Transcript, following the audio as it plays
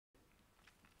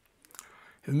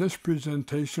In this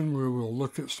presentation, we will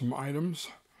look at some items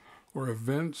or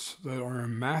events that are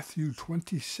in Matthew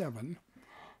 27,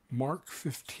 Mark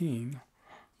 15,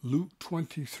 Luke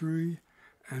 23,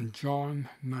 and John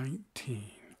 19.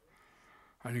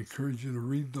 I'd encourage you to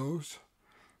read those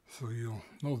so you'll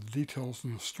know the details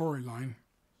in the storyline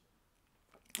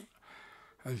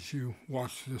as you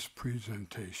watch this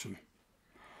presentation.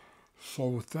 So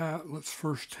with that, let's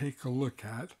first take a look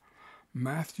at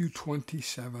Matthew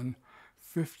 27,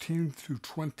 15 through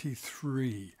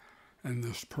 23, and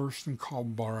this person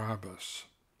called Barabbas.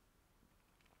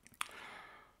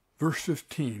 Verse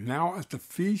 15, Now at the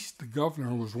feast the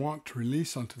governor was wont to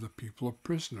release unto the people a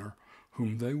prisoner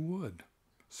whom they would.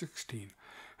 16,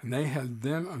 And they had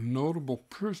then a notable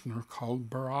prisoner called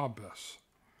Barabbas.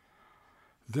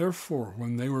 Therefore,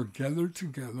 when they were gathered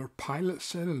together, Pilate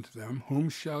said unto them, Whom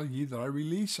shall ye that I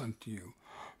release unto you,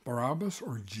 Barabbas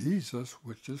or Jesus,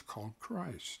 which is called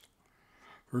Christ?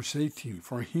 Verse 18,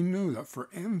 For he knew that for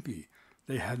envy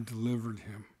they had delivered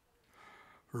him.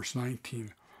 Verse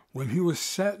 19, When he was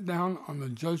set down on the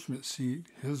judgment seat,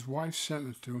 his wife sent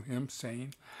unto him,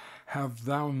 saying, Have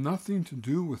thou nothing to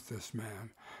do with this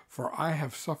man, for I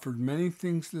have suffered many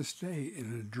things this day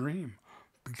in a dream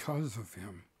because of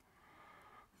him.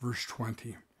 Verse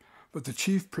 20, But the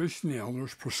chief priests and the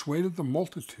elders persuaded the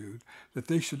multitude that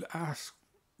they should ask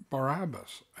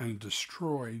Barabbas and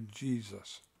destroy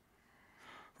Jesus.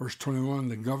 Verse 21,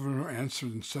 The governor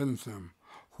answered and said unto them,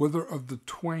 Whither of the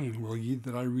twain will ye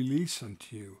that I release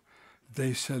unto you?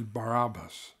 They said,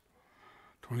 Barabbas.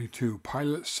 22,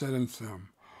 Pilate said unto them,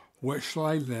 What shall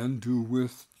I then do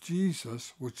with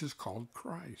Jesus, which is called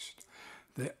Christ?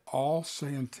 They all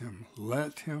say unto him,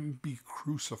 Let him be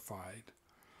crucified.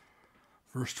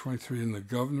 Verse 23, And the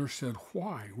governor said,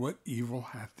 Why? What evil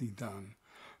hath he done?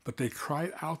 But they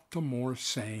cried out the more,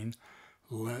 saying,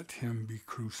 Let him be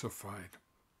crucified.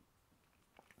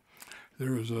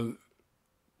 There is an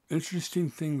interesting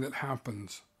thing that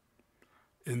happens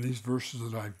in these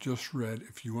verses that I've just read,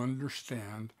 if you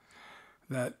understand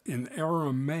that in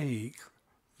Aramaic,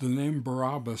 the name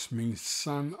Barabbas means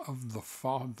son of the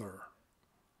Father.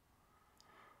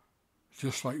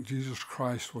 Just like Jesus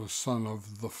Christ was son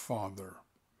of the Father.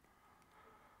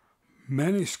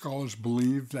 Many scholars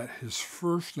believe that his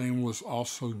first name was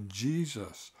also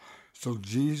Jesus. So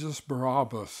Jesus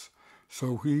Barabbas.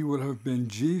 So he would have been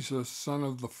Jesus, son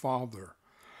of the Father.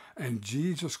 And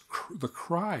Jesus, the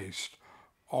Christ,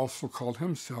 also called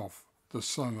himself the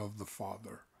son of the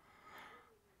Father.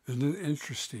 Isn't it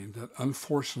interesting that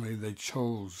unfortunately they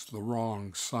chose the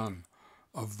wrong son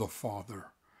of the Father?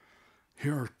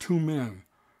 Here are two men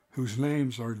whose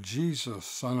names are Jesus,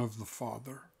 son of the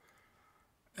Father,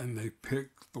 and they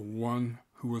picked the one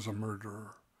who was a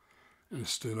murderer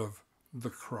instead of the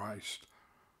Christ.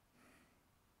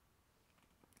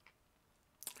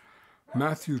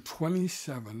 Matthew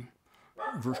 27,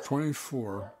 verse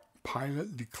 24,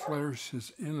 Pilate declares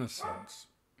his innocence.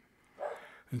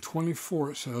 In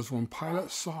 24 it says, When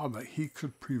Pilate saw that he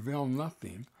could prevail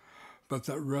nothing, but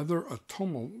that rather a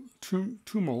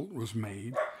tumult was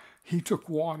made, he took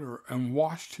water and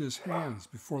washed his hands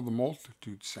before the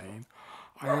multitude, saying,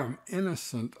 I am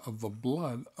innocent of the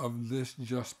blood of this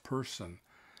just person.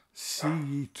 See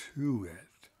ye to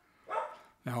it.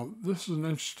 Now, this is an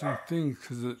interesting thing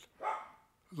because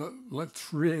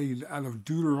let's read out of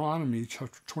Deuteronomy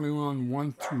chapter 21,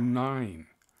 1 through 9,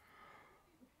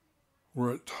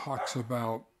 where it talks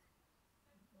about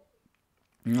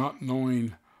not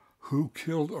knowing who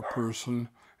killed a person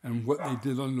and what they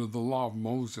did under the law of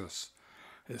Moses.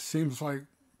 It seems like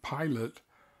Pilate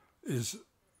is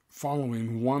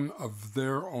following one of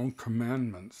their own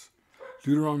commandments.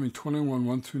 Deuteronomy 21,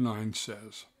 1 through 9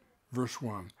 says, verse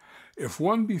 1, If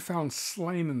one be found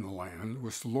slain in the land,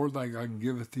 which the Lord thy God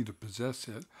giveth thee to possess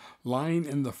it, lying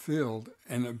in the field,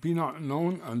 and it be not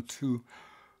known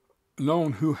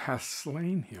who hath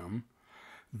slain him,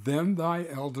 then thy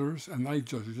elders and thy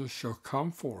judges shall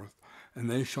come forth, and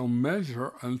they shall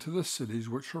measure unto the cities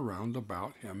which are round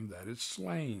about him that is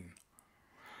slain.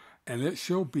 And it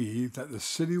shall be that the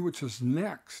city which is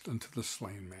next unto the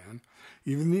slain man,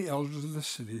 even the elders of the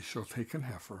city shall take an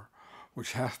heifer,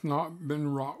 which hath not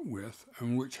been wrought with,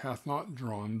 and which hath not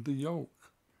drawn the yoke.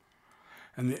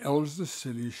 And the elders of the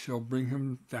city shall bring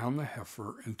him down the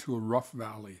heifer into a rough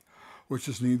valley, which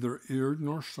is neither eared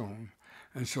nor sown,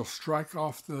 and shall strike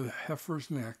off the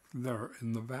heifer's neck there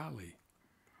in the valley.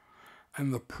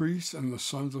 And the priests and the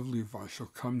sons of Levi shall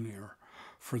come near,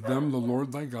 for them the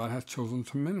Lord thy God hath chosen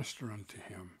to minister unto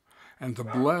him, and to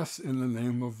bless in the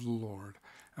name of the Lord.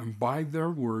 And by their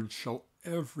words shall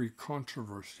every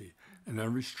controversy and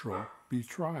every stroke be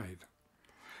tried.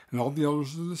 And all the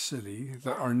elders of the city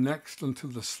that are next unto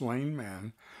the slain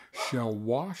man shall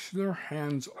wash their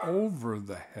hands over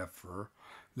the heifer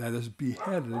that is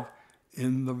beheaded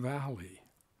in the valley.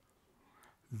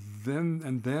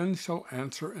 Then shall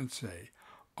answer and say,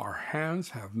 Our hands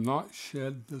have not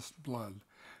shed this blood,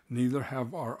 neither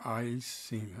have our eyes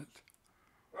seen it.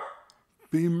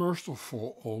 Be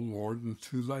merciful, O Lord,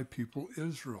 unto thy people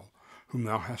Israel, whom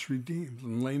thou hast redeemed,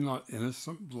 and lay not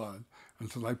innocent blood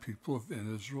unto thy people of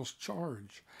Israel's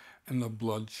charge, and the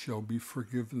blood shall be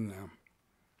forgiven them.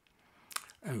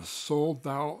 And so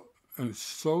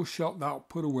shalt thou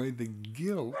put away the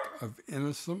guilt of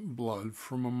innocent blood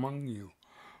from among you,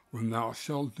 when thou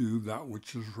shalt do that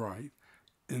which is right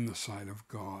in the sight of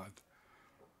God.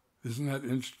 Isn't that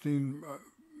interesting?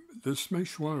 This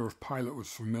makes you wonder if Pilate was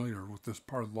familiar with this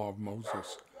part of the law of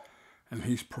Moses. And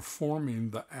he's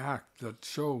performing the act that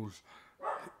shows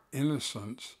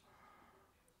innocence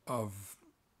of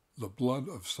the blood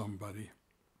of somebody.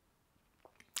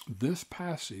 This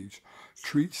passage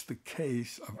treats the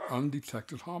case of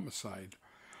undetected homicide.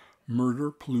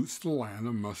 Murder pollutes the land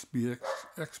and must be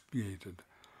expiated.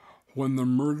 When the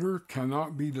murder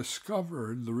cannot be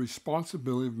discovered, the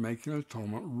responsibility of making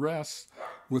atonement rests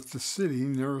with the city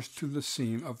nearest to the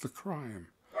scene of the crime.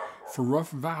 For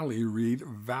rough valley, read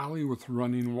valley with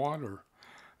running water,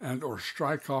 and or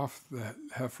strike off the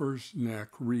heifer's neck,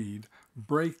 read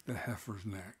break the heifer's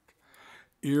neck.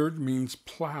 Eared means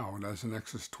plowed, as in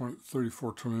Exodus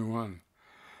 34:21.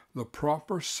 The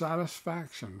proper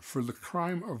satisfaction for the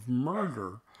crime of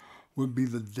murder would be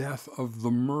the death of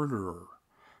the murderer.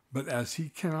 But as he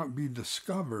cannot be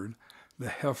discovered, the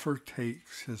heifer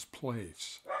takes his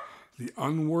place. The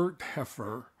unworked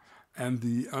heifer and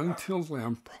the untilled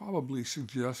land probably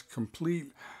suggest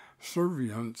complete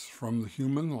subservience from the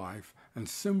human life and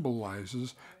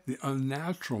symbolizes the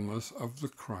unnaturalness of the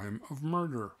crime of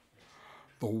murder.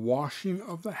 The washing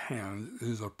of the hands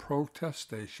is a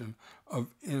protestation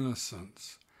of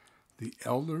innocence. The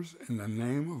elders, in the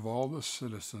name of all the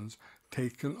citizens,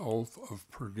 take an oath of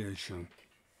purgation.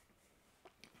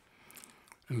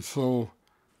 And so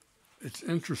it's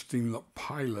interesting that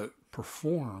Pilate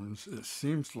performs, it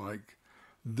seems like,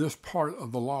 this part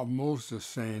of the law of Moses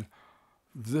saying,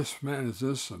 this man is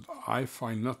innocent. I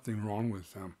find nothing wrong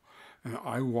with him. And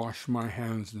I wash my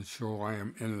hands and show I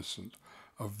am innocent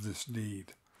of this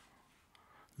deed.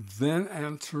 Then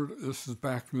answered, this is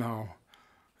back now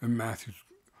in Matthew,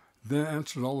 then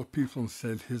answered all the people and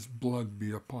said, his blood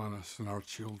be upon us and our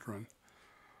children.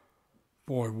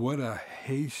 Boy, what a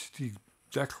hasty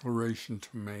declaration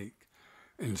to make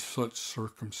in such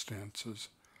circumstances,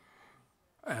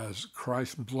 as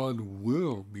Christ's blood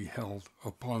will be held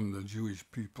upon the Jewish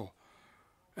people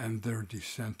and their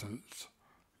descendants,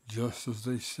 just as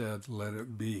they said, let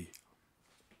it be.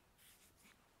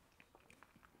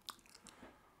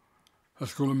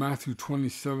 Let's go to Matthew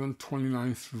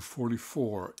 27:29 through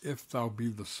 44, if thou be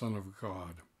the Son of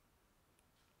God.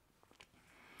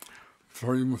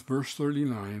 Starting with verse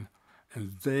 39,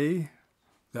 and they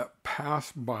that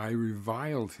passed by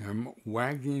reviled him,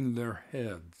 wagging their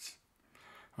heads.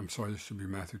 I'm sorry, this should be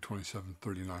Matthew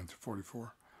 27:39 to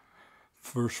 44.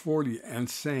 Verse 40, and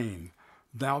saying,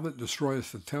 thou that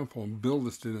destroyest the temple and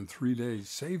buildest it in 3 days,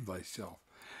 save thyself.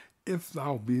 If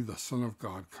thou be the Son of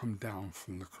God, come down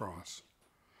from the cross.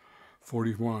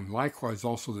 41, likewise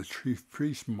also the chief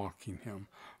priests mocking him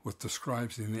with the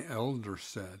scribes and the elders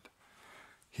said,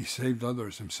 he saved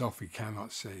others, himself he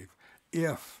cannot save.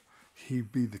 If he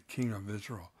be the King of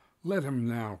Israel, let him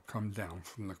now come down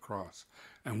from the cross,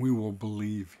 and we will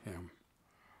believe him.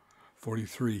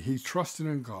 43, he trusted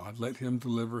in God, let him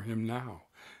deliver him now,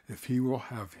 if he will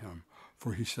have him,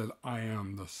 for he said, I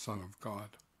am the Son of God.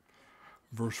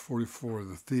 Verse 44,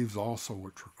 the thieves also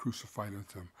which were crucified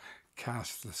with him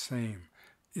cast the same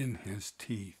in his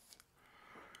teeth.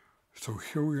 So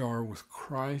here we are with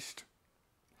Christ,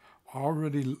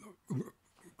 already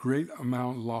great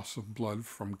amount loss of blood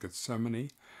from Gethsemane,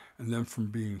 and then from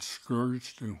being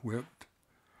scourged and whipped,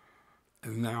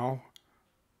 and now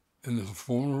in this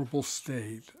vulnerable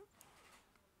state,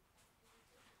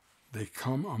 they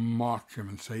come and mock him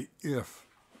and say, if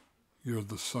you're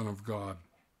the Son of God.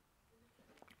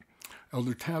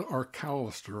 Elder Tad R.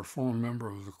 Callister, a former member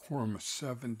of the Quorum of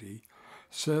 70,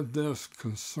 said this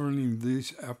concerning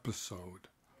this episode.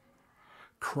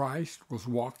 Christ was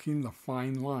walking the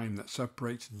fine line that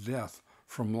separates death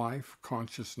from life,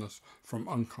 consciousness from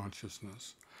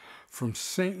unconsciousness. From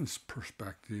Satan's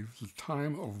perspective, the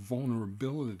time of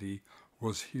vulnerability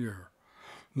was here.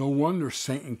 No wonder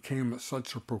Satan came at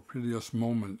such a propitious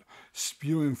moment,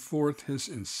 spewing forth his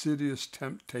insidious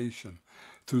temptation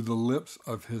through the lips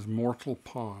of his mortal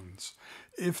pawns.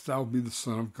 If thou be the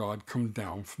Son of God, come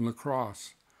down from the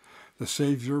cross. The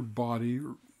Savior body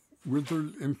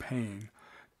withered in pain,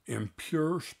 in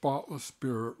pure, spotless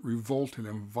spirit, revolted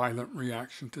in violent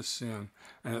reaction to sin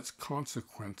and its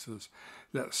consequences.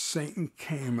 That Satan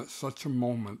came at such a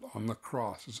moment on the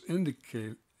cross is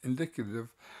indicative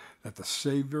that the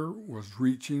Savior was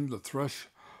reaching the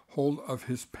threshold of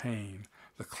his pain,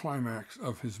 the climax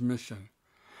of his mission.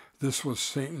 This was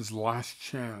Satan's last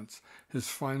chance, his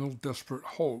final desperate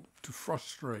hope to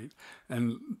frustrate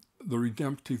and the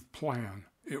redemptive plan.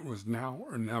 It was now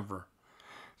or never.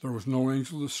 There was no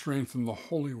angel of strength in the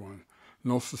Holy One,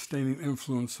 no sustaining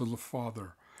influence of the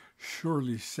Father.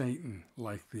 Surely Satan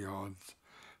liked the odds.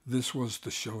 This was the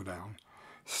showdown.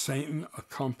 Satan,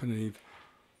 accompanied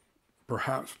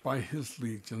perhaps by his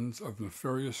legions of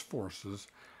nefarious forces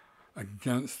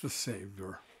against the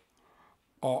Savior,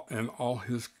 and all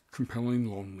his compelling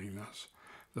loneliness.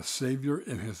 The Savior,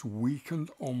 in his weakened,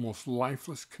 almost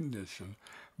lifeless condition,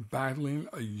 battling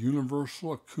a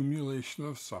universal accumulation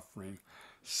of suffering.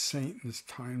 Satan's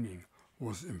timing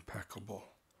was impeccable.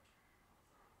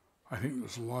 I think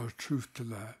there's a lot of truth to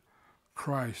that.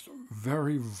 Christ,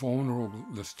 very vulnerable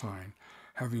this time,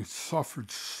 having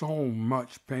suffered so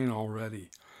much pain already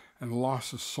and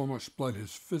loss of so much blood,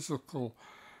 his physical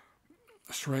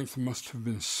strength must have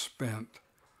been spent.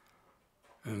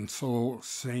 And so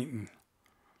Satan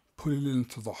put it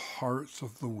into the hearts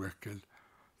of the wicked,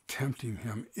 tempting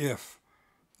him, if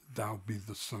thou be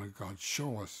the Son of God,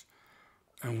 show us,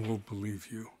 and we'll believe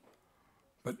you.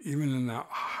 But even in that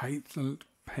heightened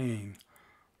pain,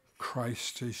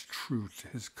 Christ stays true to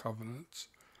his covenants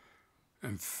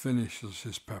and finishes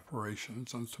his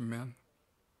preparations unto men.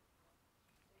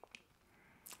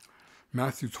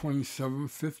 Matthew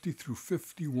 27:50 through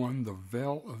 51, the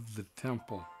veil of the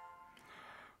temple.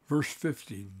 Verse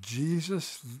 50,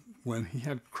 Jesus, when he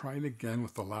had cried again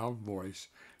with a loud voice,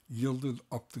 yielded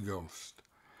up the ghost.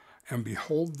 And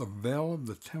behold, the veil of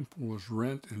the temple was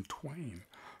rent in twain,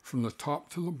 from the top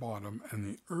to the bottom, and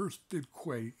the earth did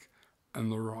quake, and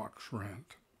the rocks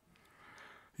rent.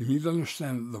 You need to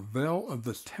understand that the veil of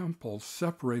the temple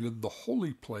separated the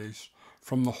holy place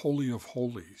from the Holy of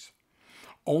Holies.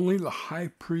 Only the high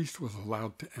priest was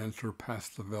allowed to enter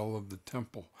past the veil of the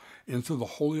temple into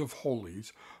the Holy of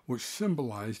Holies, which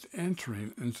symbolized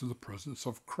entering into the presence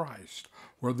of Christ,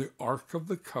 where the Ark of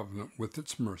the Covenant with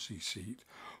its mercy seat,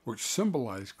 which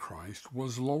symbolized Christ,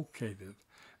 was located,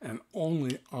 and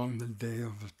only on the Day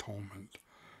of Atonement.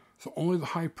 So only the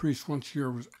high priest once a year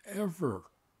was ever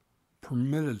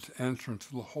permitted to enter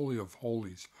into the Holy of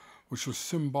Holies, which was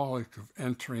symbolic of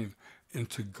entering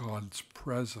into God's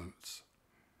presence.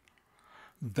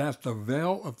 That the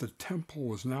veil of the temple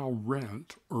was now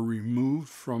rent or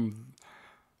removed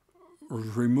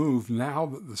now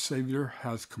that the Savior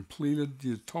has completed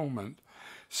the atonement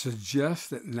suggests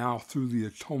that now through the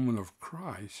atonement of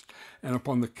Christ and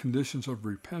upon the conditions of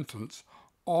repentance,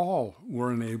 all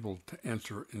were enabled to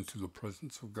enter into the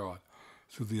presence of God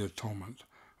through the atonement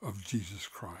of Jesus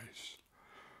Christ.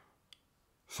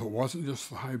 So it wasn't just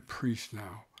the high priest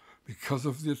now. Because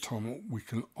of the atonement, we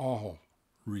can all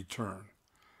return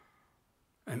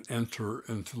and enter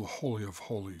into the Holy of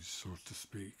Holies, so to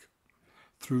speak,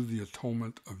 through the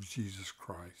atonement of Jesus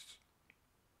Christ.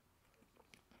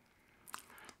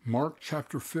 Mark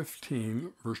chapter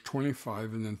 15, verse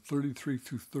 25, and then 33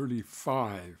 through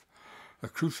 35, the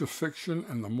crucifixion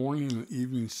and the morning and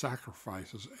evening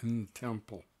sacrifices in the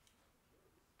temple.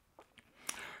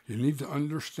 You need to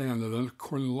understand that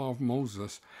according to the law of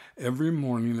Moses, every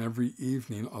morning and every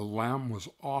evening a lamb was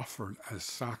offered as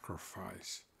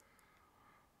sacrifice.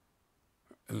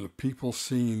 And the people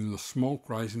seeing the smoke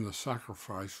rising the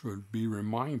sacrifice would be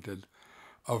reminded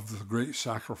of the great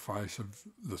sacrifice of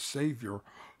the Savior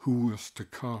who was to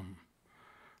come.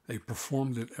 They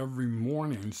performed it every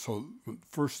morning, so the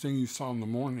first thing you saw in the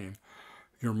morning,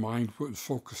 your mind was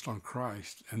focused on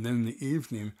Christ. And then in the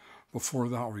evening, before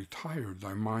thou retired,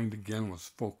 thy mind again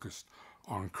was focused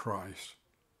on Christ.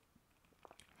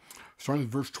 Starting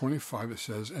at verse 25, it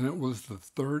says, and it was the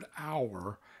third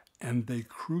hour, and they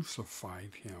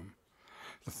crucified him.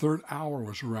 The third hour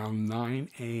was around 9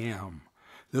 a.m.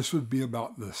 This would be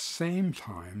about the same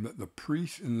time that the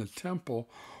priests in the temple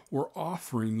were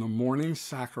offering the morning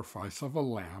sacrifice of a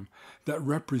lamb that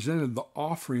represented the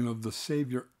offering of the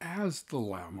Savior as the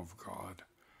Lamb of God.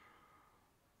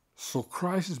 So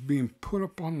Christ is being put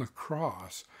upon the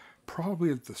cross probably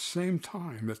at the same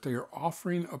time that they are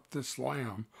offering up this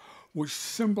lamb, which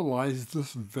symbolized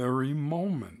this very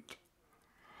moment.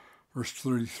 Verse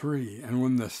 33, and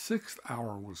when the 6th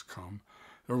hour was come,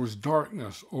 There was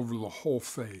darkness over the whole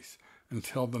face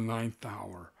until the 9th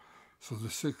hour. So the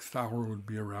 6th hour would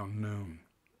be around noon.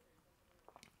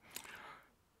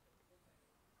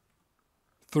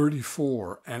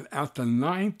 34, and at the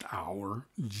 9th hour,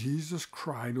 Jesus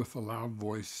cried with a loud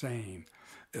voice, saying,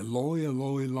 Eloi,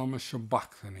 Eloi, lama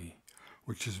sabachthani,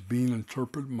 which is being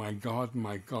interpreted, my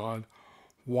God,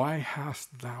 why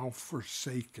hast thou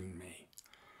forsaken me?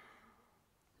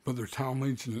 Brother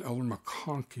Talmage and Elder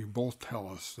McConkie both tell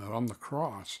us that on the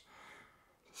cross,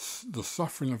 the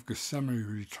suffering of Gethsemane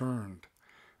returned,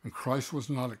 and Christ was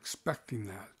not expecting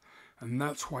that. And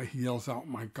that's why he yells out,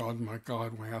 my God,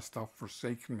 why hast thou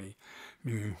forsaken me?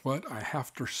 Meaning what? I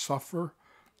have to suffer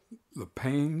the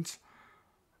pains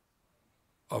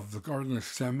of the Garden of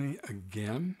Gethsemane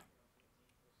again?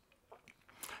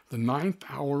 The 9th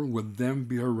hour would then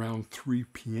be around 3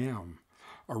 p.m.,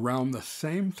 around the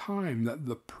same time that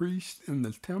the priests in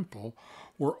the temple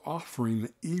were offering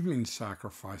the evening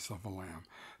sacrifice of a lamb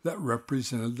that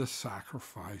represented the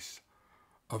sacrifice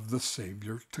of the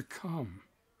Savior to come.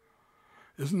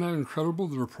 Isn't that incredible?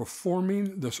 They're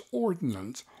performing this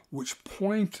ordinance which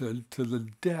pointed to the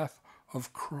death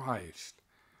of Christ.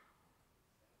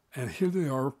 And here they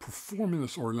are performing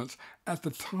this ordinance at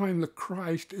the time that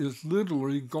Christ is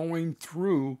literally going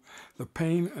through the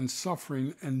pain and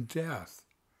suffering and death.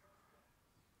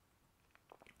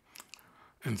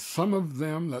 And some of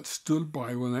them that stood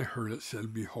by when they heard it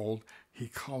said, Behold, he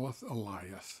calleth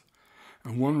Elias.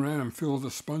 And one ran and filled a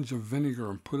sponge of vinegar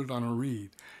and put it on a reed,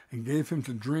 and gave him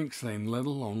to drink, saying, Let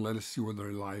alone, let us see whether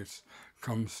Elias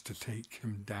comes to take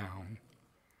him down.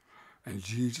 And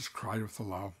Jesus cried with a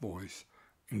loud voice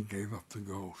and gave up the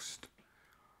ghost.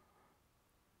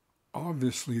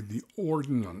 Obviously, the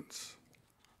ordinance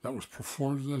that was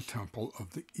performed in the temple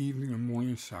of the evening and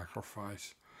morning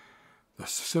sacrifice, the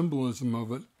symbolism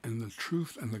of it, and the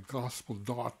truth and the gospel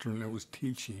doctrine it was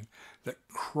teaching that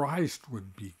Christ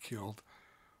would be killed,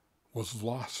 was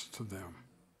lost to them.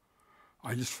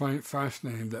 I just find it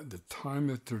fascinating that the time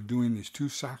that they're doing these two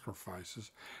sacrifices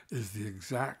is the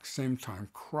exact same time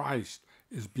Christ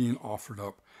is being offered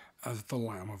up as the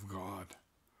Lamb of God.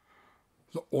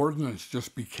 The ordinance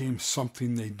just became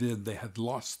something they did. They had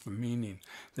lost the meaning.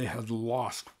 They had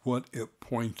lost what it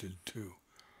pointed to.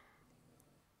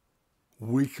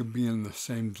 We could be in the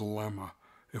same dilemma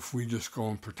if we just go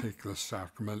and partake of the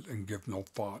sacrament and give no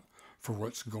thought for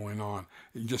what's going on.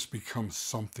 It just becomes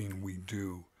something we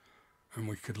do, and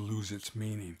we could lose its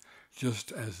meaning,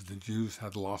 just as the Jews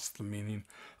had lost the meaning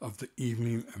of the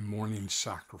evening and morning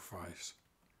sacrifice.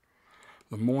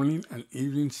 The morning and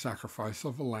evening sacrifice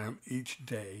of a lamb each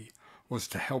day was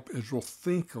to help Israel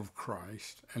think of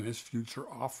Christ and his future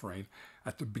offering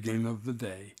at the beginning of the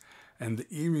day, and the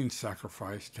evening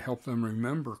sacrifice to help them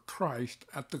remember Christ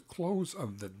at the close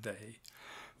of the day,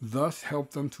 thus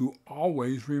help them to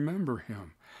always remember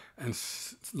him and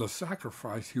the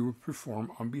sacrifice he would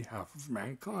perform on behalf of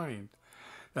mankind.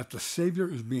 That the Savior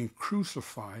is being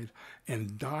crucified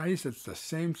and dies at the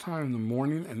same time the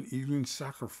morning and evening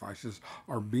sacrifices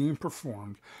are being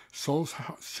performed shows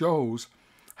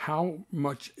how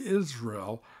much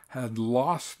Israel had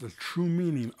lost the true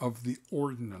meaning of the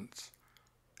ordinance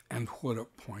and what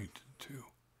it pointed to.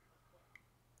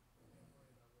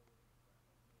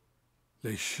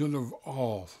 They should have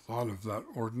all thought of that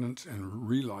ordinance and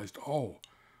realized, oh,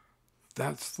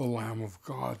 that's the Lamb of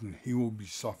God, and he will be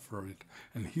suffered,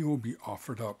 and he will be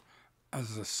offered up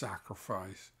as a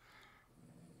sacrifice.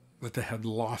 But they had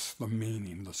lost the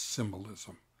meaning, the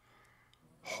symbolism.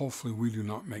 Hopefully we do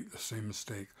not make the same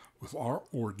mistake with our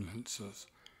ordinances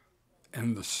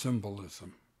and the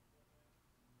symbolism.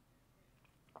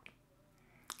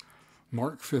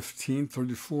 Mark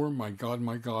 15:34, my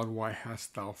God, why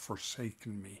hast thou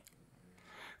forsaken me?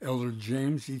 Elder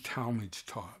James E. Talmage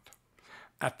taught,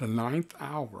 at the 9th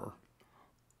hour,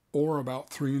 or about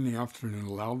 3 in the afternoon,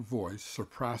 a loud voice,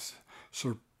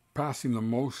 surpassing the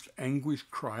most anguished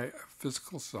cry of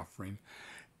physical suffering,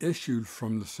 issued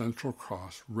from the central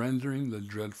cross, rendering the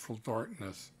dreadful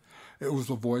darkness. It was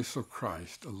the voice of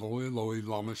Christ, Eloi, Eloi,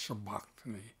 lama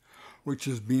sabachthani, which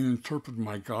is being interpreted,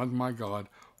 my God,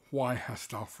 why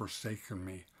hast thou forsaken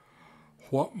me?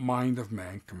 What mind of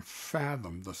man can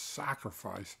fathom the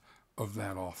sacrifice of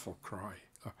that awful cry?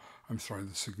 The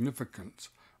significance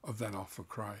of that awful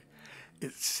cry.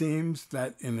 It seems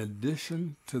that in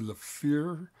addition to the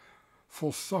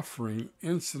fearful suffering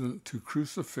incident to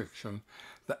crucifixion,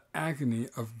 the agony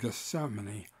of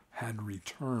Gethsemane had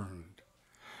returned,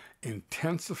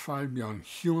 intensified beyond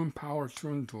human power to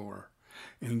endure.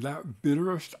 In that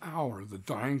bitterest hour, the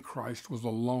dying Christ was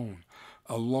alone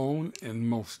in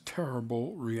most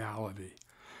terrible reality.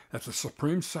 that the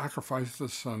supreme sacrifice of the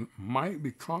Son might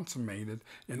be consummated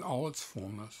in all its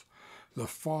fullness, the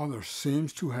Father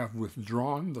seems to have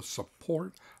withdrawn the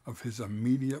support of his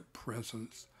immediate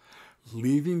presence,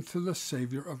 leaving to the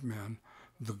Savior of men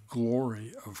the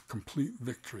glory of complete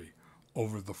victory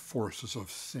over the forces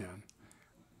of sin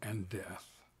and death.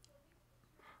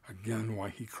 Again, why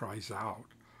he cries out,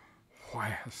 "Why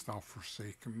hast thou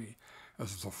forsaken me?"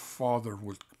 As the Father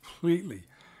would completely,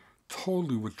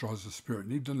 totally withdraws the Spirit.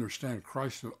 You need to understand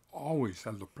Christ had always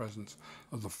had the presence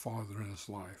of the Father in his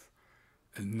life.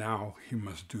 And now he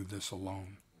must do this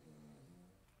alone.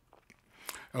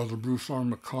 Elder Bruce R.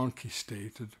 McConkie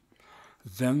stated,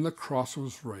 "Then the cross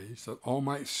was raised, that all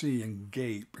might see and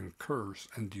gape and curse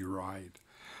and deride.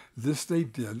 This they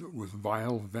did with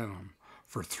vile venom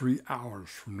for 3 hours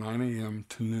from 9 a.m.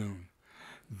 to noon.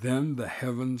 Then the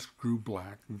heavens grew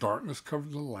black, darkness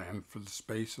covered the land for the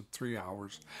space of 3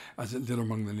 hours, as it did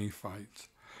among the Nephites.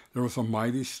 There was a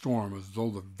mighty storm, as though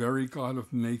the very God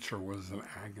of nature was in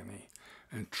agony.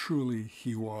 And truly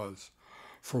he was.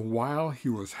 For while he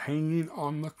was hanging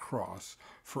on the cross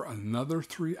for another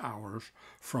 3 hours,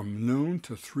 from noon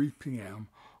to 3 p.m.,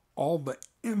 all the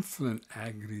infinite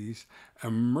agonies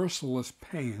and merciless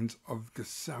pains of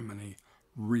Gethsemane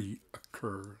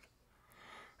reoccurred.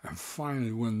 And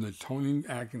finally, when the atoning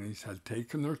agonies had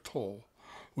taken their toll,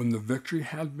 when the victory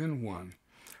had been won,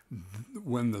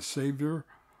 when the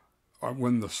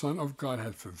Son of God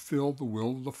had fulfilled the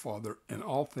will of the Father in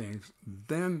all things,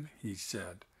 then he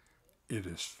said, 'It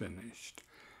is finished.'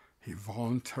 He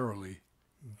voluntarily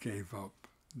gave up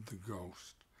the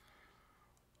ghost.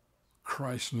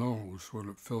 Christ knows what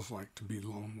it feels like to be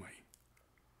lonely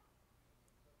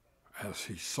as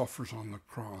he suffers on the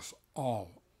cross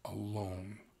all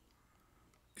alone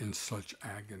in such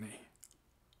agony.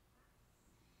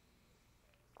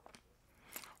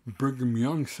 Brigham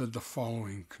Young said the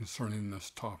following concerning this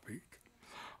topic: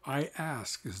 "I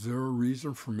ask, is there a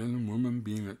reason for men and women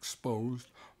being exposed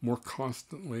more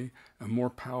constantly and more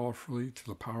powerfully to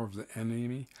the power of the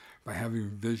enemy by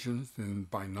having visions than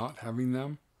by not having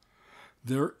them?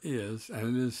 There is,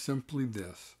 and it is simply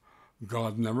this: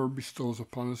 God never bestows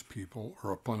upon his people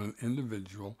or upon an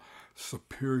individual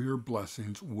superior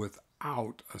blessings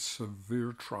without a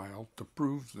severe trial to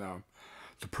prove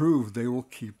they will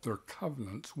keep their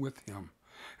covenants with him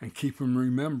and keep in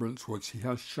remembrance what he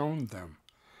has shown them.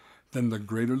 Then the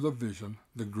greater the vision,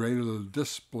 the greater the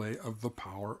display of the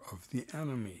power of the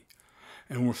enemy.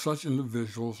 And when such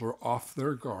individuals are off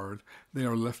their guard, they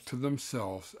are left to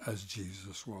themselves as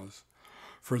Jesus was.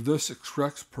 For this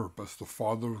express purpose, the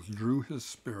Father withdrew his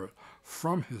Spirit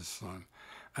from his Son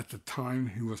at the time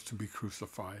he was to be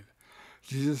crucified.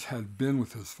 Jesus had been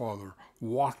with his Father,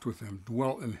 walked with him,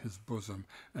 dwelt in his bosom,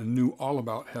 and knew all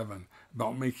about heaven,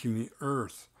 about making the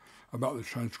earth, about the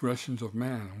transgressions of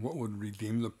man and what would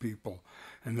redeem the people,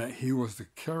 and that he was the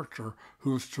character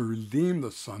who was to redeem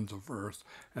the sons of earth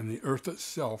and the earth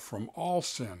itself from all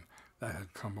sin that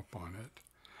had come upon it.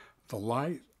 The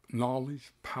light,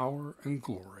 knowledge, power, and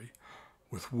glory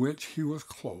with which he was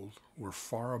clothed were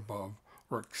far above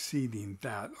or exceeding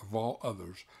that of all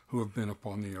others who have been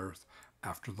upon the earth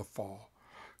after the fall.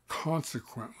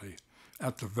 Consequently,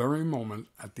 at the very moment,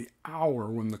 at the hour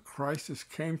when the crisis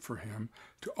came for him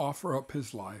to offer up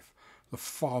his life, the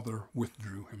Father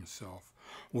withdrew himself,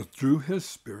 withdrew his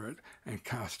Spirit, and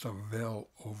cast a veil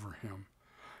over him.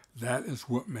 That is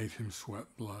what made him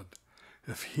sweat blood.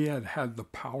 If he had had the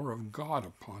power of God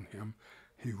upon him,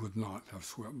 he would not have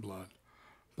sweat blood.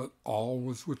 But all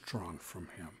was withdrawn from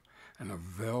him, and a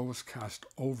veil was cast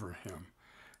over him.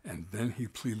 And then he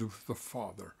pleaded with the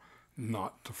Father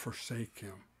not to forsake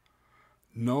him.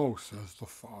 "No," says the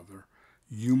Father,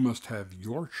 "you must have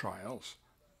your trials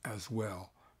as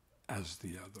well as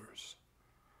the others."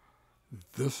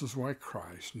 This is why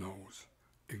Christ knows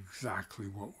exactly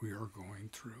what we are going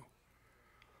through.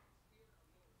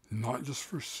 Not just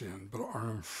for sin, but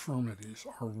our infirmities,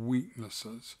 our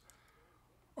weaknesses,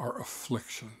 our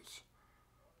afflictions.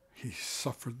 He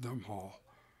suffered them all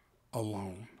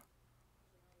alone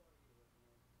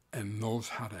and knows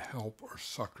how to help or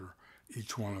succor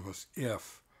each one of us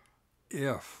if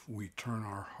we turn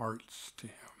our hearts to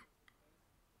him.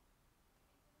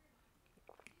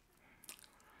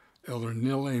 Elder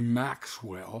Neil A.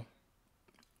 Maxwell,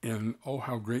 in "Oh,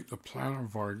 How Great the Plan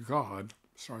of Our God,"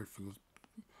 sorry for the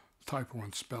typo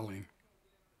in spelling,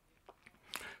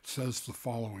 says the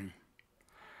following: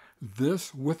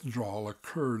 "This withdrawal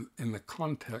occurred in the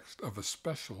context of a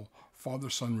special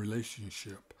father-son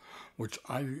relationship, which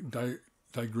I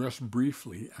digress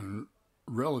briefly and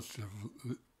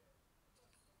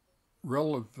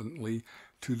relevantly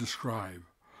to describe.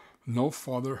 No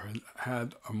father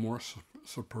had a more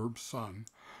superb son.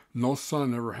 No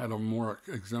son ever had a more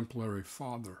exemplary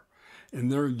father. In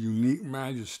their unique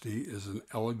majesty is an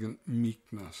elegant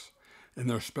meekness. In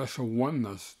their special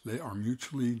oneness, they are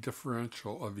mutually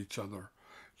differential of each other.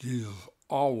 Jesus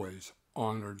always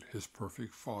honored his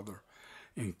perfect Father,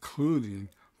 including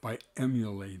by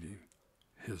emulating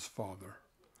his Father.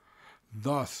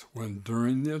 Thus, when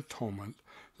during the atonement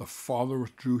the Father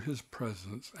withdrew his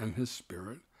presence and his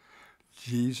Spirit,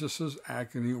 Jesus'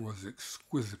 agony was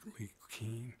exquisitely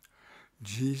keen.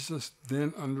 Jesus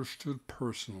then understood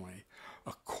personally,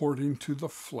 according to the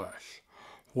flesh,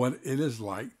 what it is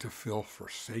like to feel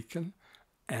forsaken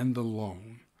and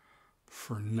alone,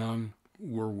 for none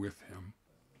were with him.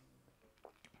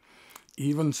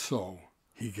 Even so,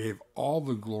 he gave all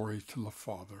the glory to the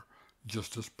Father,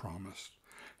 just as promised.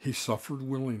 He suffered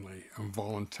willingly and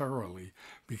voluntarily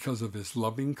because of his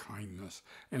loving kindness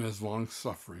and his long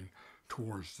suffering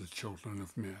towards the children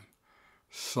of men.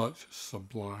 Such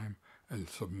sublime and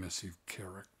submissive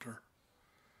character.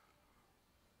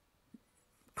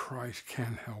 Christ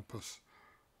can help us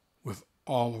with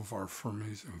all of our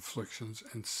infirmities, afflictions,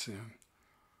 and sin.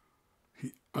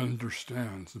 He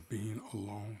understands being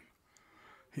alone.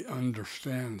 He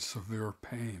understands severe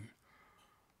pain,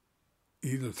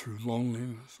 either through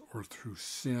loneliness or through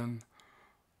sin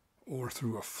or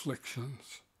through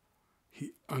afflictions.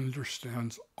 He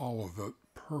understands all of it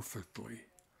perfectly.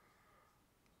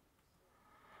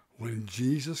 When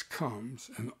Jesus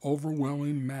comes in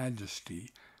overwhelming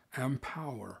majesty and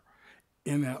power,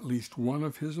 in at least one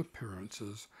of his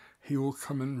appearances, he will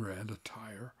come in red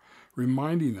attire,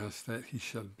 reminding us that he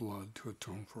shed blood to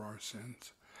atone for our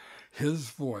sins. His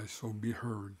voice will be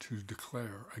heard to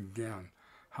declare again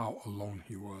how alone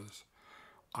he was.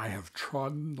 I have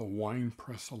trodden the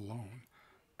winepress alone,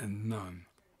 and none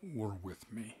were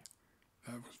with me.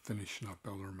 That was finishing up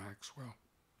Elder Maxwell.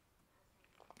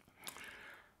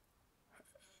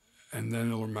 And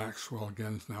then Elder Maxwell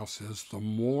again now says, the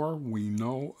more we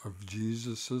know of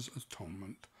Jesus'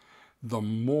 atonement, the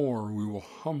more we will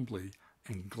humbly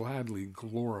and gladly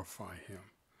glorify him,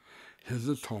 his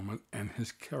atonement, and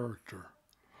his character.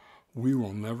 We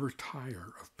will never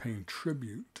tire of paying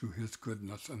tribute to his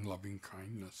goodness and loving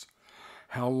kindness.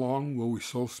 How long will we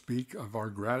so speak of our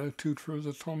gratitude for his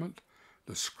atonement?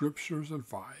 The scriptures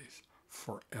advise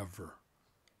forever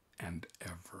and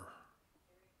ever.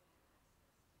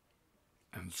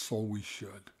 And so we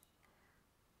should.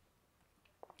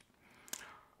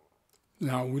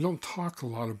 Now, we don't talk a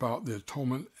lot about the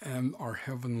atonement and our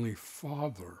Heavenly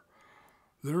Father.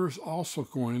 There is also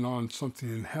going on something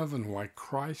in heaven why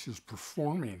Christ is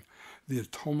performing the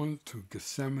atonement to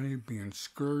Gethsemane, being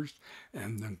scourged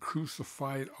and then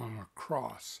crucified on a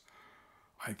cross.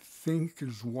 I think it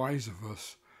is wise of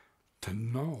us to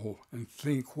know and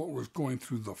think what was going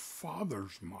through the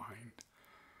Father's mind.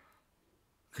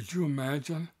 Could you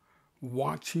imagine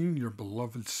watching your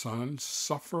beloved Son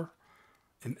suffer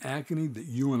an agony that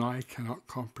you and I cannot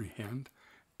comprehend,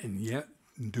 and yet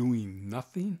doing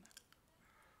nothing?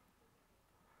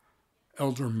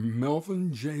 Elder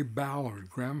Melvin J. Ballard,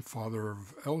 grandfather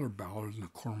of Elder Ballard in the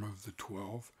Quorum of the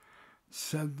 12,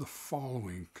 said the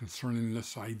following concerning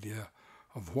this idea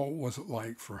of what was it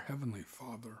like for Heavenly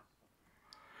Father.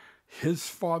 His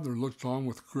Father looked on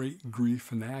with great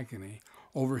grief and agony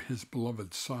over his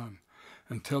beloved Son,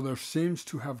 until there seems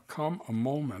to have come a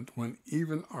moment when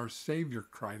even our Savior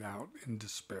cried out in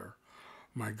despair,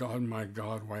 my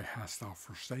God, why hast thou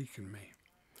forsaken me?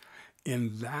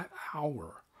 In that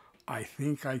hour, I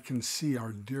think I can see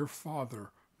our dear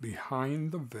Father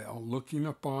behind the veil, looking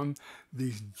upon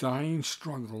these dying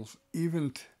struggles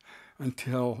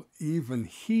until even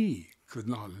he could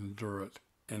not endure it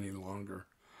any longer.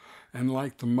 And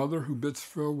like the mother who bids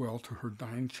farewell to her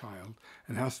dying child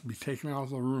and has to be taken out of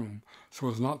the room so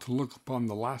as not to look upon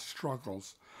the last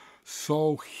struggles,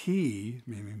 so he,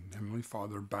 meaning Heavenly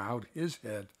Father, bowed his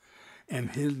head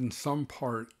and hid in some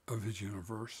part of his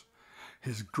universe,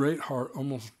 his great heart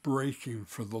almost breaking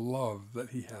for the love that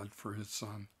he had for his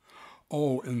Son.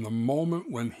 Oh, in the moment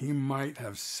when he might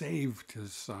have saved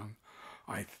his Son,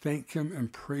 I thank him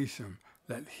and praise him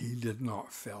that he did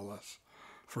not fail us.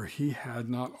 For he had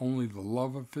not only the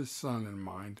love of his Son in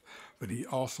mind, but he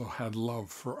also had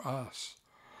love for us.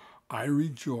 I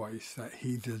rejoice that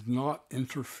he did not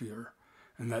interfere,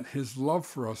 and that his love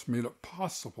for us made it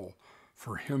possible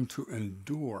for him to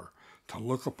endure, to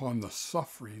look upon the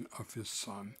suffering of his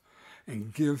Son,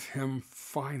 and give him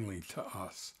finally to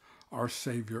us, our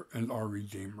Savior and our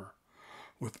Redeemer.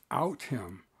 Without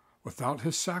him, without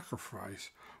his sacrifice,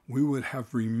 we would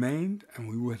have remained and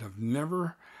we would have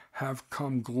never have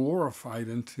come glorified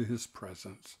into his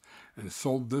presence. And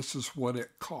so this is what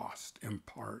it cost, in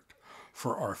part,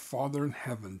 for our Father in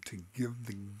heaven to give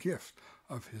the gift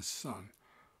of his Son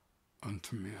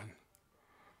unto men.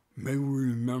 May we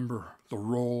remember the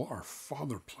role our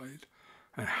Father played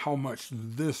and how much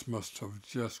this must have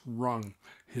just wrung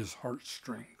his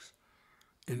heartstrings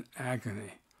in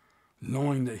agony,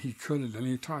 knowing that he could at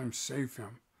any time save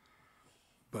him,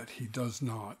 but he does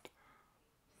not,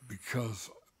 because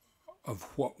of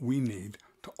what we need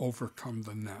to overcome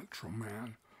the natural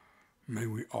man. May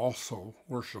we also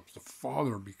worship the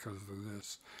Father because of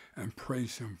this and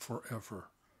praise him forever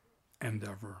and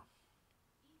ever.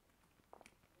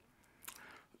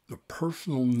 The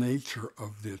personal nature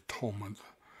of the atonement.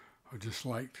 I'd just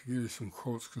like to give you some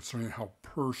quotes concerning how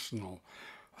personal.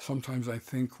 Sometimes I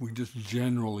think we just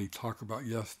generally talk about,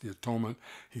 yes, the atonement.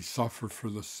 He suffered for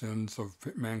the sins of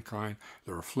mankind,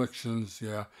 their afflictions,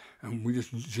 yeah. And we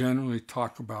just generally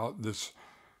talk about this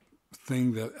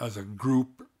thing that as a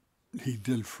group he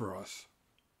did for us.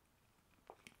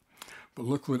 But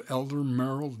look what Elder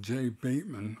Merrill J.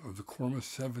 Bateman of the Quorum of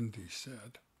 70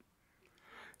 said.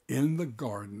 In the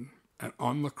garden and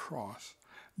on the cross,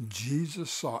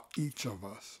 Jesus saw each of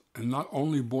us and not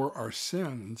only bore our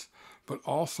sins, but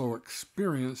also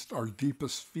experienced our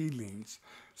deepest feelings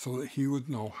so that he would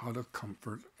know how to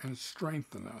comfort and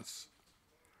strengthen us.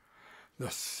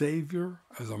 The Savior,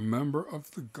 as a member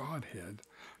of the Godhead,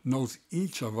 knows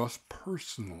each of us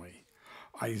personally.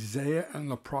 Isaiah and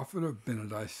the prophet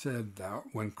Abinadi said that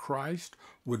when Christ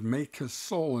would make his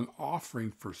soul an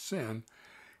offering for sin,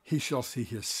 he shall see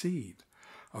his seed.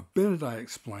 Abinadi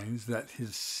explains that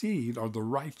his seed are the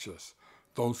righteous,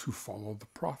 those who follow the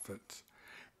prophets.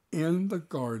 In the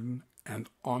garden and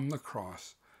on the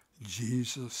cross,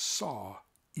 Jesus saw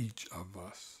each of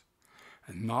us,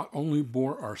 and not only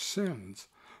bore our sins,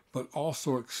 but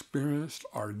also experienced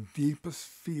our deepest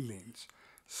feelings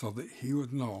so that he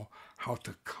would know how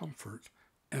to comfort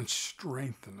and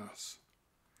strengthen us.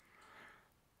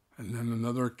 And then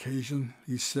another occasion,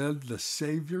 he said, the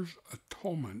Savior's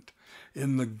atonement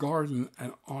in the garden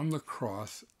and on the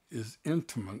cross is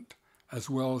intimate as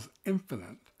well as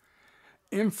infinite.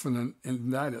 Infinite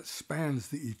in that it spans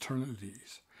the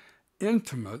eternities.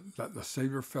 Intimate that the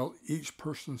Savior felt each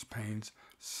person's pains,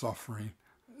 suffering,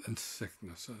 and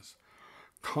sicknesses.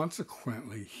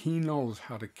 Consequently, he knows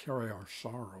how to carry our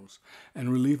sorrows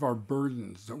and relieve our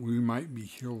burdens that we might be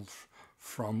healed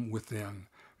from within,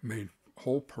 made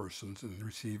whole persons, and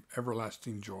receive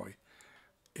everlasting joy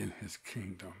in his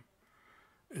kingdom.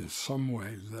 In some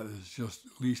way that is just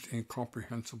at least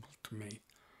incomprehensible to me.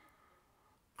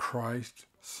 Christ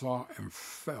saw and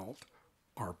felt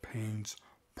our pains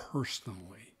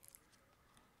personally.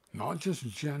 Not just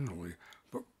generally,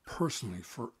 but personally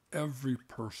for every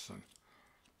person,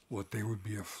 what they would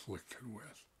be afflicted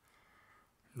with.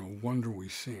 No wonder we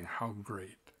sing, how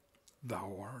great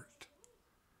thou art.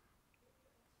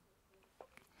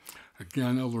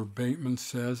 Again, Elder Bateman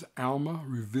says, Alma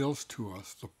reveals to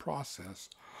us the process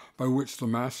by which the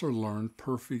Master learned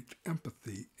perfect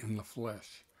empathy in the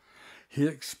flesh. He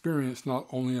experienced not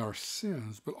only our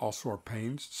sins, but also our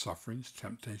pains, sufferings,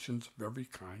 temptations of every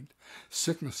kind,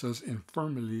 sicknesses,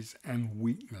 infirmities, and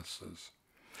weaknesses.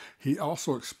 He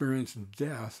also experienced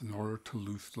death in order to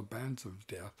loose the bands of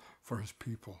death for his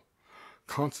people.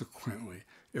 Consequently,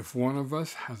 if one of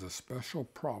us has a special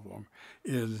problem,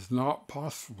 it is not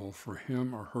possible for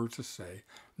him or her to say,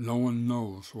 no one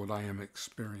knows what I am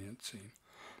experiencing.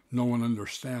 No one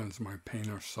understands my pain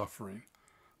or suffering.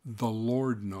 The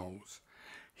Lord knows.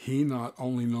 He not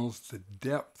only knows the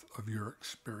depth of your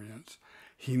experience,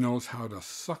 he knows how to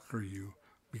succor you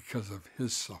because of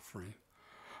his suffering.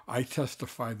 I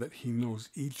testify that he knows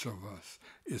each of us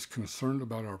is concerned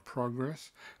about our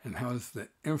progress and has the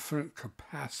infinite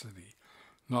capacity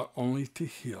not only to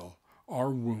heal our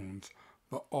wounds,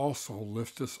 but also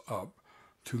lift us up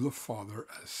to the Father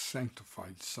as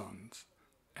sanctified sons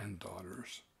and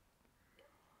daughters.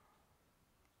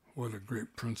 What a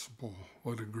great principle,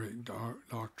 what a great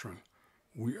doctrine.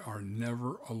 We are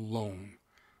never alone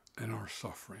in our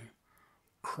suffering.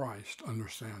 Christ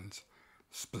understands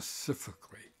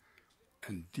specifically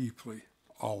and deeply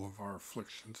all of our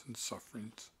afflictions and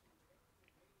sufferings.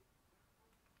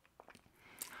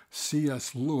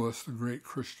 C.S. Lewis, the great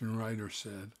Christian writer,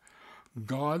 said,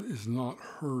 God is not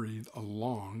hurried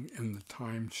along in the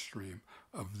time stream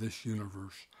of this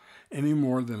universe any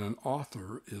more than an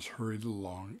author is hurried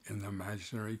along in the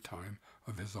imaginary time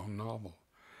of his own novel.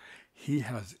 He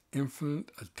has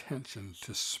infinite attention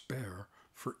to spare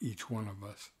for each one of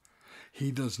us.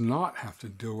 He does not have to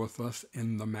deal with us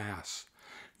in the mass.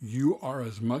 You are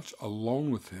as much alone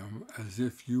with him as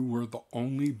if you were the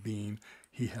only being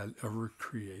he had ever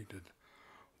created.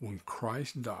 When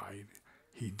Christ died,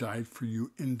 he died for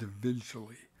you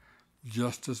individually,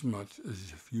 just as much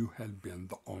as if you had been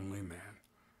the only man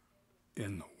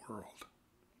in the world.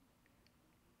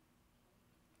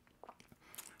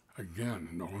 Again,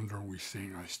 no wonder we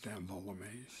sing, I stand all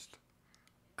amazed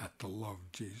at the love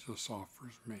Jesus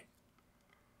offers me.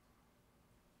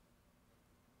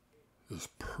 This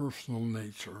personal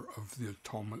nature of the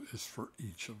atonement is for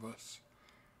each of us.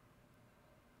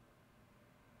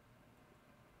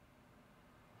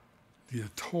 The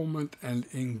atonement and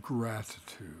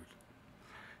ingratitude.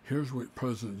 Here's what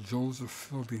President Joseph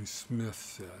Fielding Smith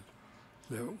said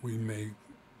that we may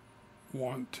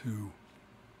want to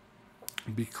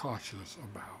be cautious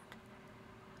about.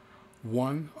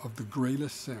 One of the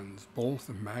greatest sins, both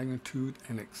in magnitude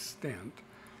and extent,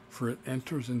 for it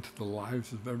enters into the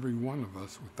lives of every one of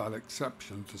us without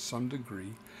exception to some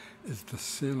degree, is the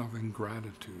sin of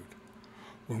ingratitude.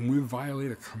 When we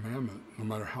violate a commandment, no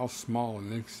matter how small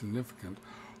and insignificant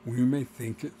we may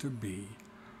think it to be,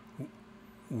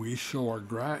 we show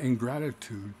our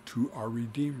ingratitude to our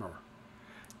Redeemer.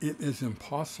 It is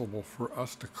impossible for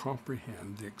us to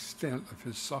comprehend the extent of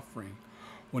his suffering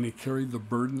when he carried the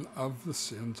burden of the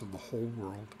sins of the whole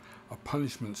world, a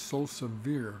punishment so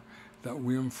severe that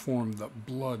we informed that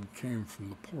blood came from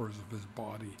the pores of his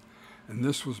body, and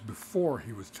this was before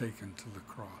he was taken to the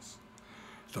cross.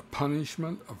 The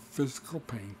punishment of physical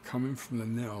pain coming from the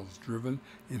nails driven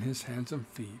in his hands and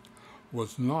feet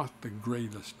was not the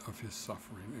greatest of his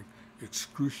suffering,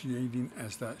 excruciating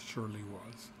as that surely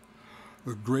was.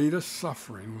 The greatest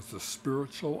suffering was the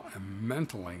spiritual and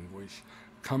mental anguish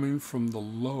coming from the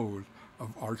load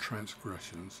of our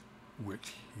transgressions,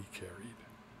 which he carried.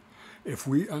 If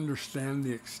we understand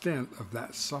the extent of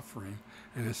that suffering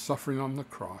and his suffering on the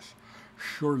cross,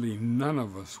 surely none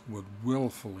of us would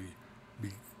willfully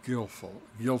be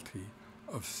guilty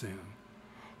of sin.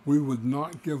 We would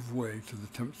not give way to the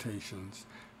temptations,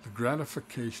 the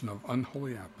gratification of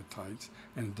unholy appetites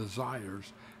and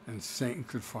desires, and Satan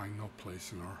could find no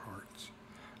place in our hearts.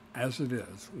 As it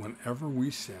is, whenever we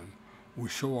sin, we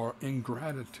show our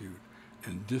ingratitude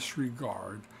and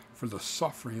disregard for the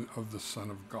suffering of the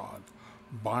Son of God,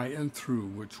 by and through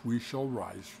which we shall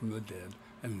rise from the dead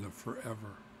and live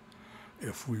forever.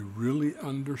 If we really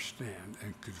understand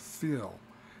and could feel,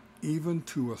 even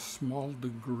to a small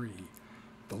degree,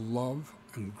 the love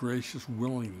and gracious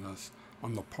willingness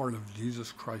on the part of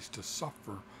Jesus Christ to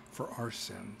suffer for our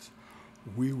sins,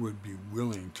 we would be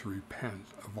willing to repent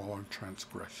of all our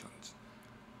transgressions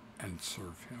and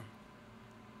serve him.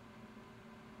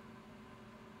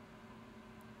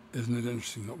 Isn't it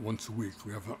interesting that once a week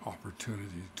we have an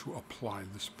opportunity to apply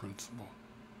this principle,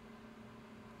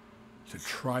 to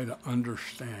try to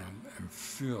understand and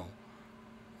feel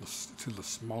to the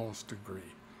smallest degree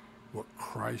what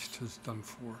Christ has done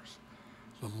for us,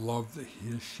 the love that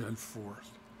he has shed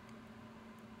forth,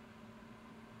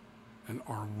 and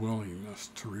our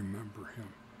willingness to remember him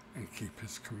and keep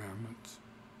his commandments.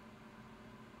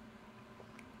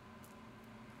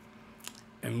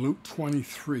 In Luke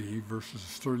 23, verses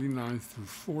 39 through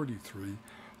 43,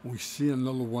 we see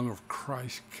another one of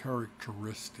Christ's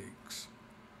characteristics.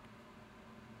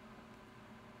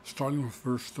 Starting with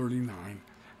verse 39,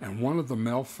 and one of the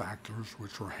malefactors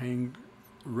which were hanged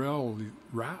railed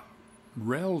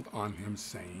on him,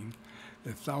 saying,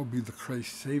 If thou be the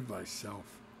Christ, save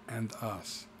thyself and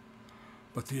us.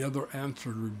 But the other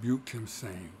answered, rebuked him,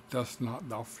 saying, Dost not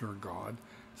thou fear God,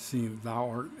 seeing thou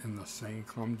art in the same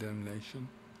condemnation?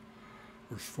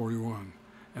 Verse 41,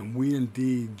 And we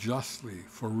indeed justly,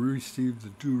 for we receive the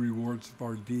due rewards of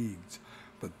our deeds,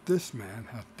 but this man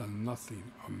hath done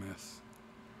nothing amiss.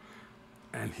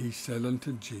 And he said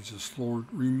unto Jesus, Lord,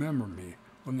 remember me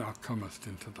when thou comest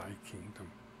into thy kingdom.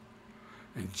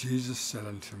 And Jesus said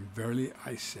unto him, Verily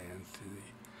I say unto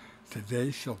thee,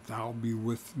 today shalt thou be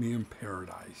with me in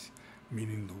paradise,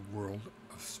 meaning the world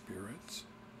of spirits.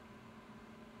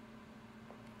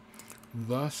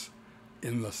 Thus,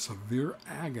 in the severe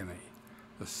agony,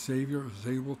 the Savior is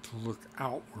able to look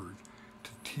outward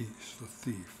to teach the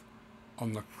thief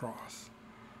on the cross.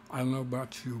 I don't know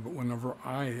about you, but whenever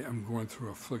I am going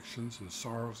through afflictions and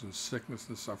sorrows and sickness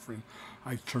and suffering,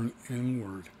 I turn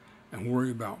inward and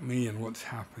worry about me and what's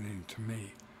happening to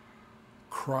me.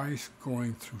 Christ,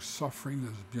 going through suffering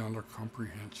that is beyond our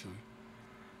comprehension,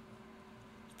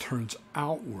 turns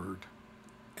outward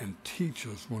and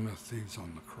teaches one of the thieves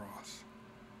on the cross.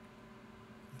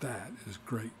 That is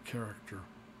great character.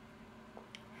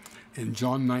 In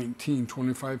John 19,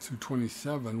 25 through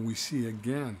 27, we see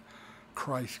again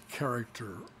Christ's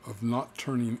character of not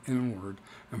turning inward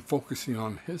and focusing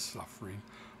on his suffering,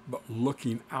 but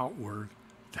looking outward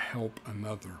to help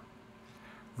another.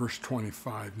 Verse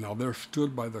 25, now there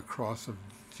stood by the cross of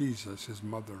Jesus his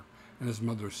mother and his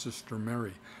mother's sister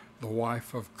Mary, the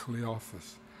wife of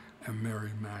Cleophas, and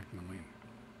Mary Magdalene.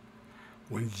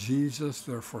 When Jesus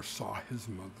therefore saw his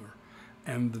mother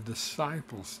and the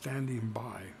disciple standing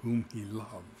by whom he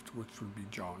loved, which would be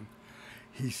John,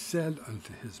 he said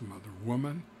unto his mother,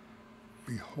 Woman,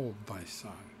 behold thy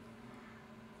son.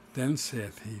 Then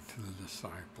saith he to the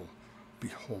disciple,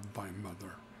 Behold thy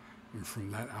mother. And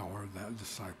from that hour that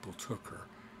disciple took her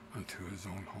unto his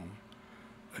own home.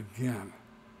 Again,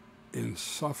 in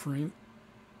suffering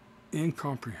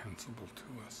incomprehensible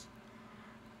to us,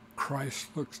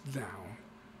 Christ looks down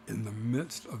in the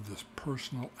midst of this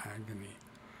personal agony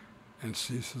and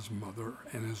sees his mother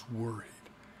and is worried.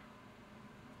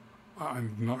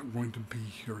 I'm not going to be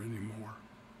here anymore.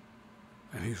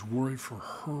 And he's worried for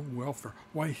her welfare.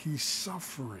 While he's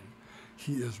suffering,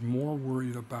 he is more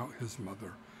worried about his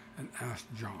mother and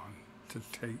asked John to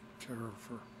take care of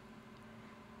her.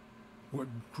 What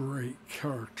great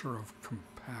character of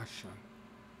compassion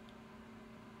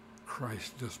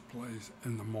Christ displays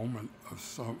in the moment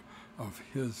of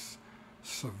his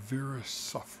severest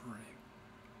suffering.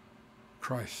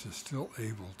 Christ is still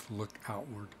able to look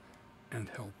outward and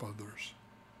help others.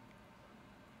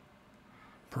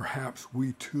 Perhaps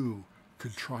we too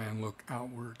could try and look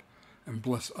outward and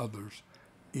bless others,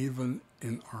 even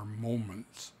in our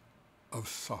moments of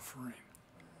suffering.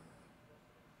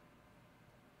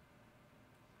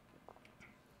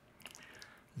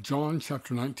 John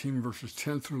chapter 19, verses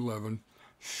 10 through 11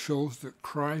 shows that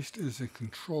Christ is in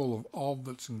control of all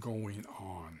that's going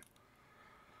on.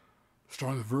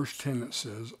 Starting at verse 10, it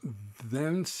says,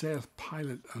 Then saith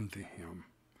Pilate unto him,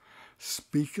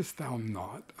 Speakest thou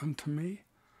not unto me?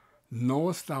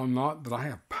 Knowest thou not that I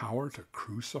have power to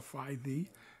crucify thee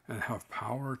and have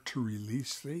power to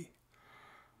release thee?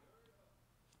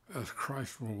 As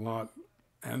Christ will not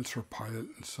answer Pilate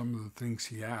in some of the things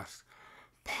he asks,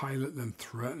 Pilate then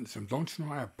threatens him. Don't you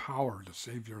know I have power to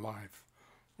save your life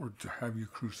or to have you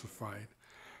crucified?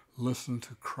 Listen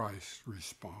to Christ's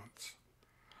response.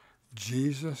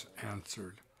 Jesus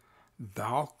answered,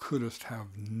 Thou couldst have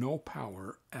no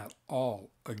power at all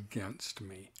against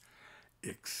me,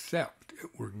 except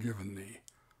it were given thee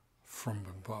from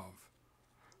above.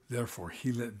 Therefore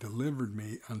he that delivered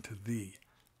me unto thee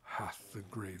hath the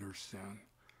greater sin.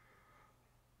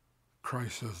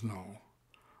 Christ says, no,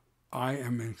 I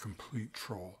am in complete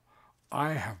control.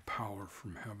 I have power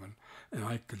from heaven, and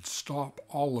I could stop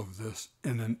all of this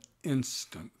in an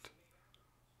instant.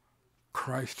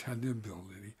 Christ had the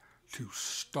ability to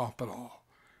stop it all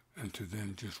and to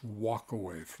then just walk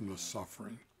away from the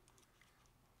suffering.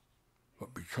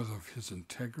 But because of his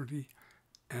integrity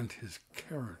and his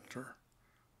character,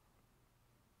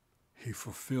 he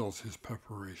fulfills his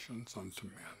preparations unto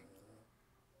men.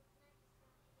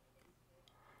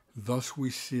 Thus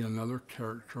we see another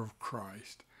character of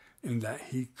Christ in that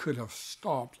he could have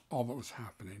stopped all that was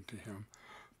happening to him,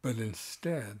 but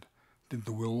instead did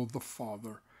the will of the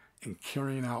Father in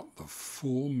carrying out the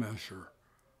full measure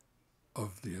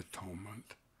of the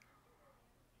atonement.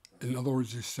 In other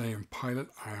words, he's saying, Pilate,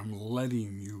 I am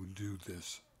letting you do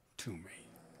this to me.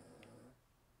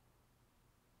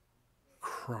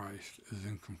 Christ is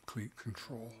in complete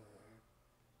control.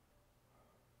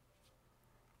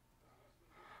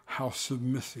 How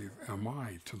submissive am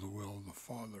I to the will of the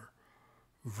Father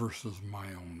versus my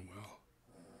own will?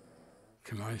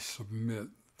 Can I submit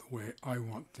the way I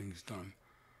want things done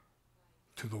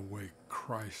to the way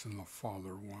Christ and the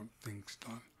Father want things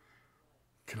done?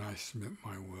 Can I submit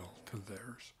my will to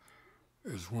theirs?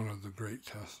 Is one of the great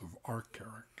tests of our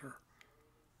character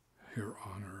here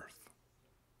on earth.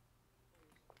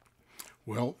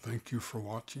 Well, thank you for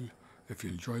watching. If you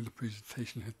enjoyed the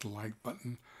presentation, hit the like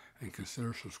button and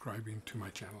consider subscribing to my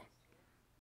channel.